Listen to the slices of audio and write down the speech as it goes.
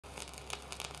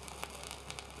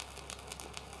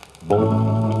If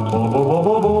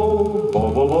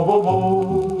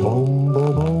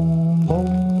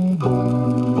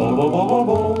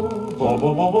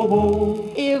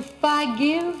I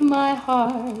give my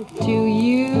heart to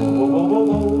you,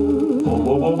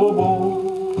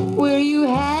 will you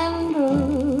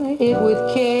handle it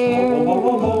with care?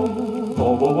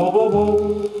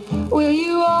 Will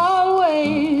you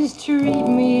always treat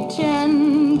me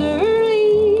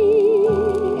tenderly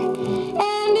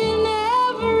and in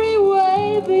every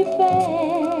way be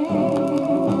fair?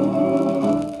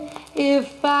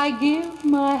 If I give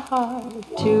my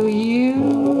heart to you,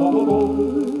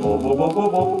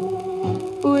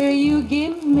 will you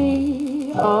give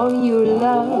me all your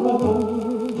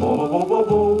love?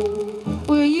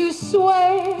 Will you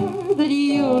swear that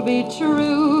you'll be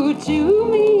true to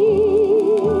me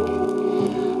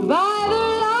by the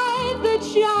light that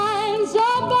shines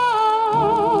above?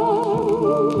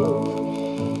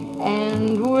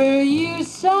 And will you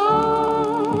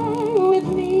sigh with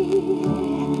me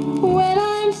when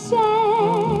I'm sad?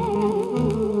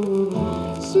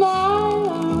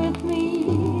 Smile with me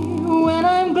when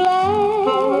I'm glad,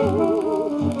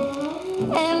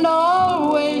 and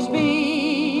always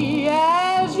be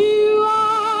as you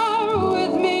are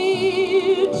with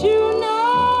me tonight.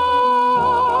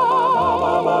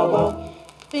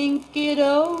 Think it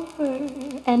over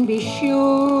and be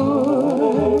sure.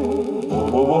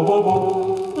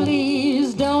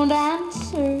 Please don't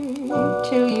answer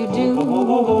till you do.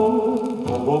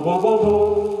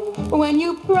 When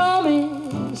you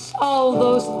promise all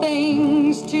those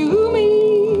things to me,